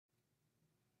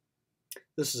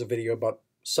This is a video about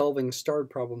solving starred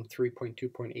problem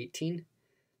 3.2.18,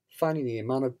 finding the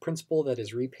amount of principal that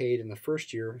is repaid in the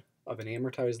first year of an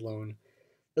amortized loan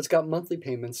that's got monthly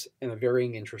payments and a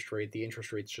varying interest rate. The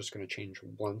interest rate's just going to change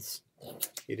once.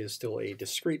 It is still a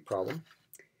discrete problem.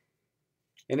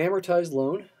 An amortized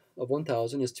loan of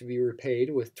 $1,000 is to be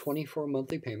repaid with 24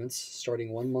 monthly payments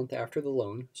starting 1 month after the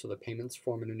loan, so the payments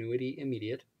form an annuity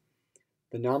immediate.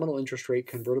 The nominal interest rate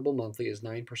convertible monthly is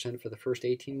 9% for the first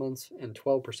 18 months and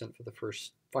 12% for the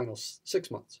final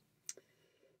 6 months.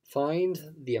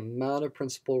 Find the amount of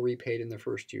principal repaid in the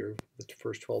first year, the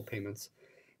first 12 payments.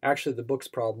 Actually, the book's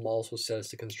problem also says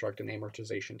to construct an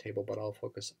amortization table, but I'll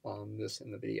focus on this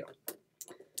in the video.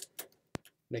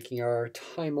 Making our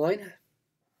timeline.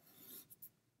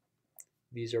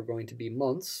 These are going to be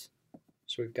months.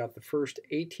 So we've got the first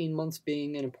 18 months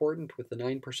being important with the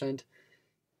 9%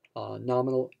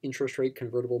 nominal interest rate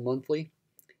convertible monthly,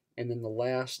 and then the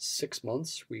last 6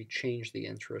 months we change the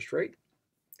interest rate.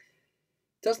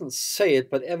 It doesn't say it,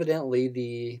 but evidently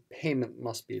the payment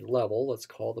must be level. Let's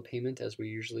call the payment, as we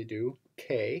usually do,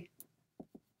 K.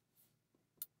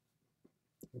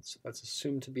 Let's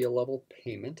assume to be a level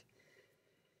payment.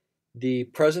 The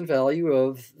present value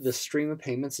of the stream of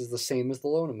payments is the same as the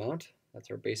loan amount. That's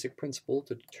our basic principle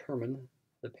to determine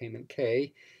the payment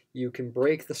K. You can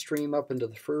break the stream up into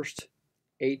the first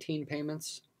 18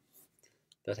 payments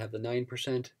that have the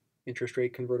 9% interest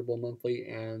rate convertible monthly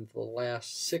and the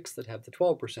last 6 that have the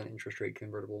 12% interest rate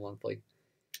convertible monthly.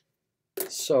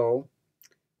 So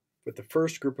with the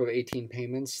first group of 18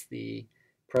 payments, the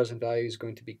present value is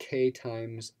going to be K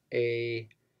times A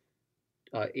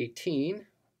 18.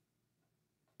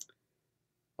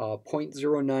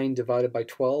 0.09 divided by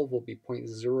 12 will be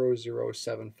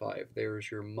 0.0075.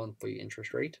 There's your monthly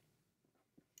interest rate.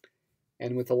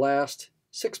 And with the last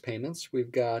 6 payments,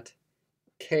 we've got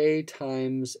K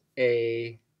times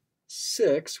A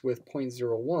 6 with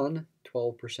 0.01,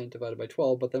 12% divided by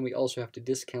 12, but then we also have to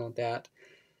discount that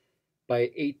by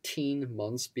 18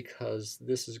 months because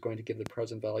this is going to give the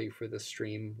present value for this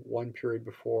stream 1 period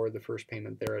before the first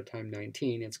payment there at time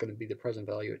 19. It's going to be the present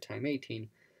value at time 18.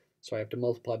 So I have to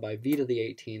multiply by v to the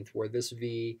 18th, where this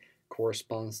v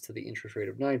corresponds to the interest rate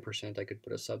of 9%. I could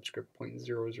put a subscript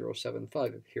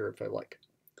 0.0075 here if I like.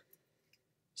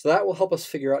 So that will help us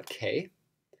figure out K,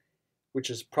 which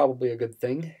is probably a good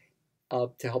thing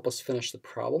to help us finish the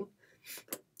problem.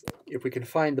 If we can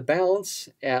find the balance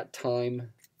at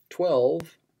time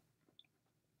 12,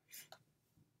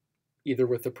 either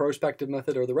with the prospective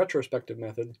method or the retrospective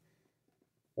method,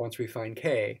 once we find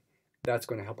K, that's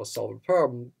going to help us solve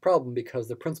the problem because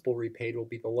the principal repaid will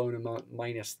be the loan amount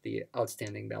minus the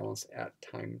outstanding balance at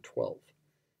time 12.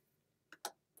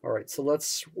 All right, so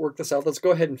let's work this out. Let's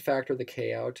go ahead and factor the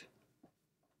K out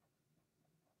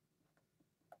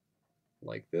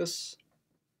like this.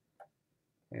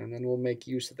 And then we'll make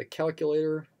use of the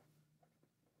calculator.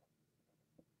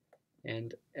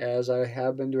 And as I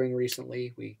have been doing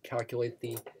recently, we calculate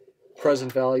the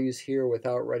present values here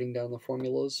without writing down the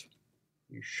formulas.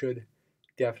 You should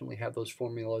definitely have those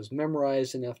formulas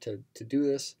memorized enough to do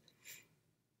this.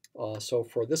 So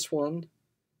for this one,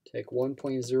 take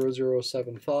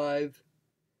 1.0075,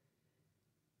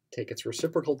 take its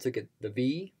reciprocal to get the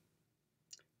v,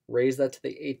 raise that to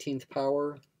the 18th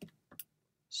power,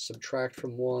 subtract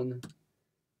from 1,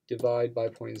 divide by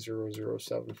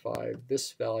 0.0075.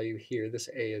 This value here, this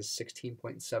A, is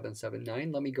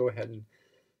 16.779. Let me go ahead and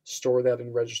store that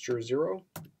in register 0.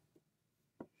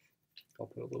 I'll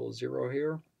put a little 0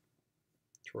 here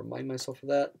to remind myself of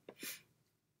that.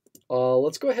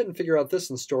 Let's go ahead and figure out this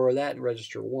and store that in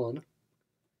register 1.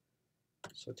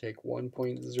 So take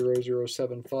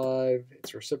 1.0075,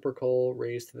 its reciprocal,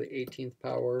 raised to the 18th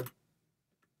power.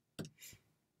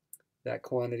 That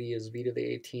quantity is v to the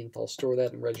 18th. I'll store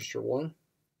that in register 1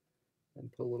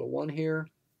 and put a little 1 here.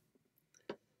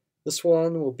 This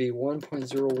one will be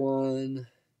 1.01,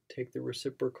 take the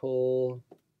reciprocal,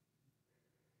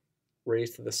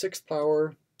 raised to the 6th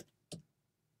power,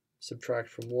 subtract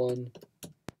from 1,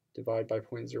 divide by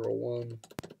 0.01.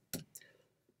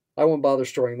 I won't bother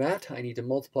storing that. I need to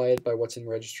multiply it by what's in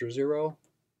register 0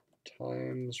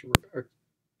 times,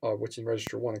 what's in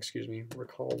register 1, excuse me,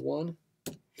 recall 1.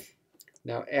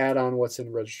 Now add on what's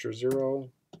in register 0.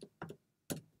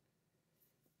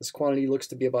 This quantity looks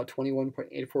to be about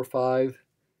 21.845.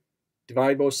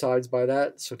 Divide both sides by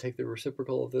that, so take the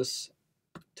reciprocal of this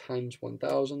times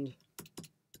 1,000.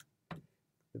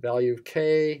 The value of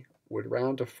K would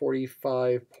round to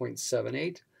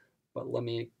 45.78, but let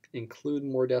me include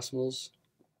more decimals,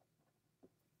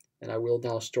 and I will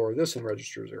now store this in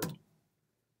register 0.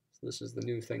 So this is the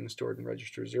new thing stored in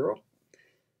register 0.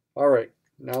 All right,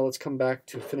 now let's come back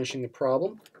to finishing the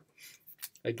problem.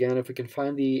 Again, if we can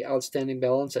find the outstanding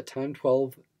balance at time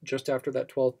 12, just after that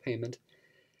 12th payment,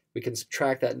 we can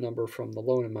subtract that number from the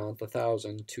loan amount, the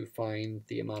 1,000, to find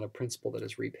the amount of principal that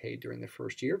is repaid during the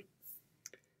first year.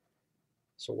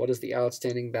 So what is the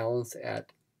outstanding balance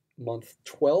at month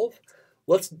 12?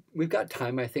 We've got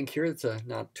time, I think, here. It's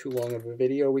not too long of a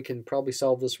video. We can probably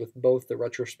solve this with both the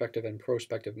retrospective and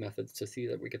prospective methods to see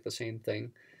that we get the same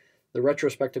thing. The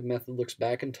retrospective method looks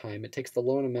back in time. It takes the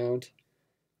loan amount,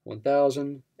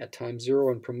 1,000, at time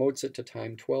 0 and promotes it to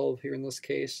time 12 here in this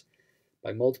case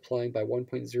by multiplying by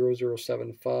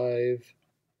 1.0075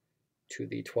 to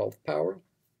the 12th power,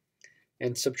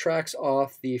 and subtracts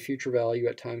off the future value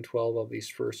at time 12 of these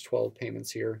first 12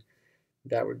 payments here.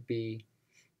 That would be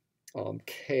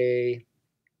KS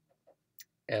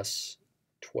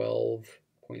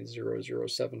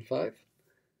 12.0075.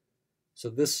 So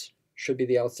this should be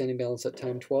the outstanding balance at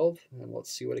time 12, and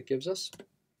let's see what it gives us.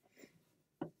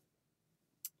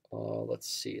 Let's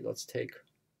see, let's take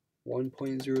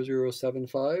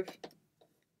 1.0075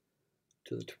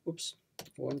 to the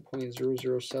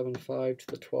 1.0075 to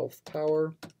the 12th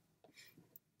power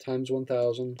times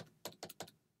 1,000.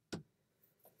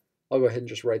 I'll go ahead and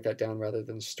just write that down rather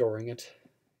than storing it,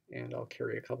 and I'll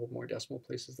carry a couple more decimal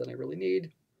places than I really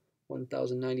need.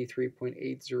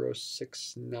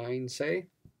 1093.8069, say.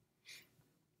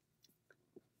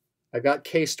 I've got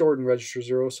K stored in register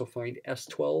 0, so find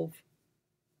S12.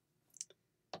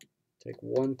 Take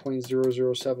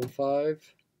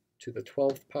 1.0075 to the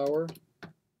 12th power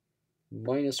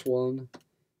minus 1,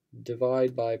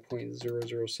 divide by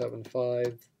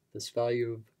 0.0075. This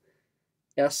value of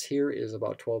S here is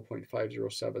about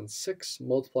 12.5076.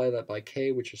 Multiply that by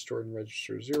K, which is stored in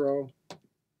register 0.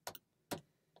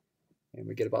 And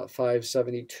we get about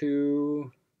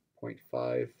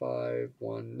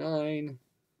 572.5519.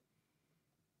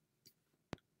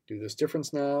 Do this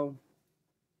difference now.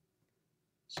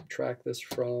 Subtract this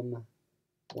from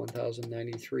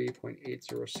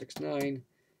 1093.8069.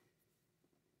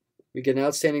 We get an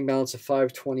outstanding balance of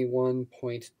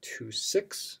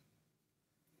 521.26,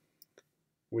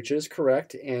 which is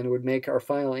correct, and would make our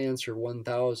final answer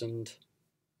 1,000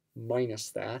 minus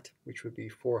that, which would be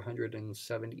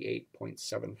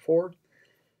 478.74.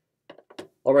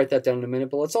 I'll write that down in a minute,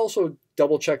 but let's also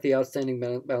double check the outstanding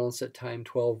balance at time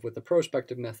 12 with the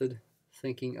prospective method,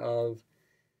 thinking of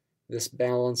this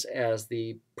balance as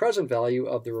the present value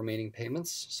of the remaining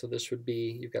payments. So this would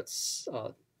be, you've got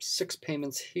 6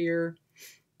 payments here,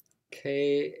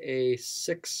 KA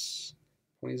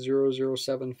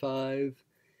 6.0075,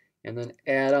 and then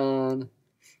add on,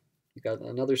 you've got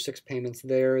another 6 payments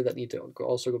there that need to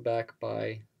also go back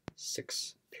by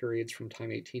 6 periods from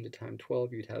time 18 to time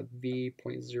 12. You'd have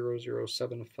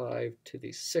V.0075 to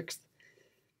the 6th,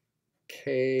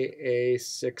 KA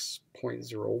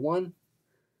 6.01.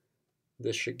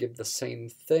 This should give the same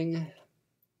thing.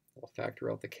 We'll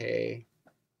factor out the K.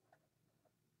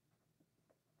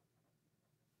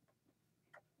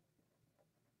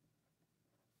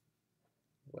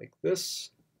 Like this.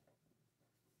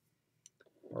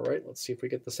 All right, let's see if we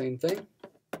get the same thing.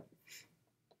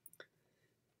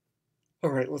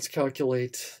 All right, let's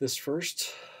calculate this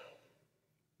first.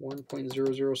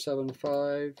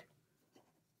 1.0075.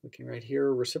 Looking right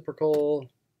here, reciprocal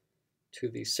to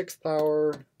the 6th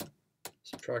power.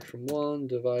 Subtract from 1,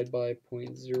 divide by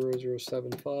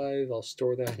 0.0075. I'll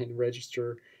store that in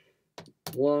register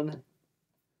 1.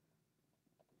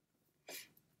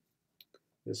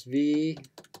 This V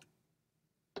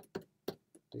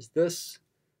is this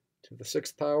to the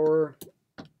 6th power.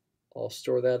 I'll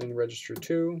store that in register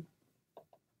 2.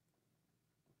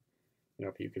 You know,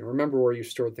 if you can remember where you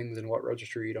stored things in what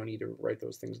register, you don't need to write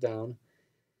those things down.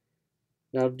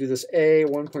 Now to do this A,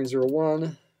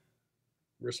 1.01.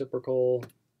 Reciprocal,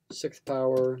 6th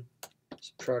power,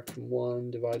 subtract from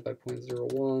 1, divide by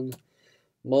 0.01,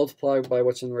 multiply by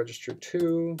what's in register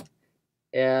 2,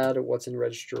 add what's in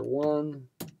register 1,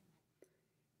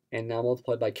 and now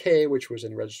multiply by K, which was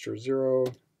in register 0.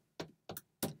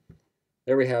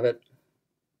 There we have it.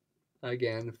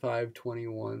 Again,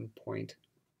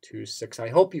 521.26. I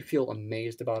hope you feel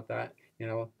amazed about that, you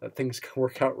know, that things can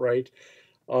work out right.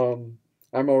 I'm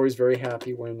always very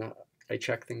happy when I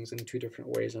check things in 2 different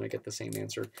ways and I get the same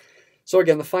answer. So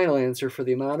again, the final answer for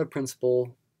the amount of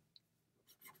principal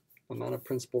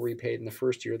repaid in the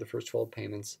first year, the first 12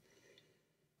 payments,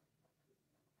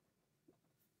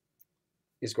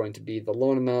 is going to be the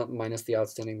loan amount minus the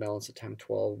outstanding balance at time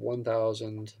 12,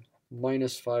 1,000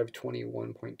 minus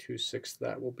 521.26.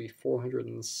 That will be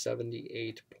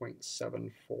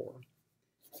 478.74.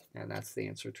 And that's the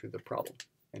answer to the problem.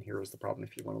 And here is the problem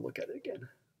if you want to look at it again.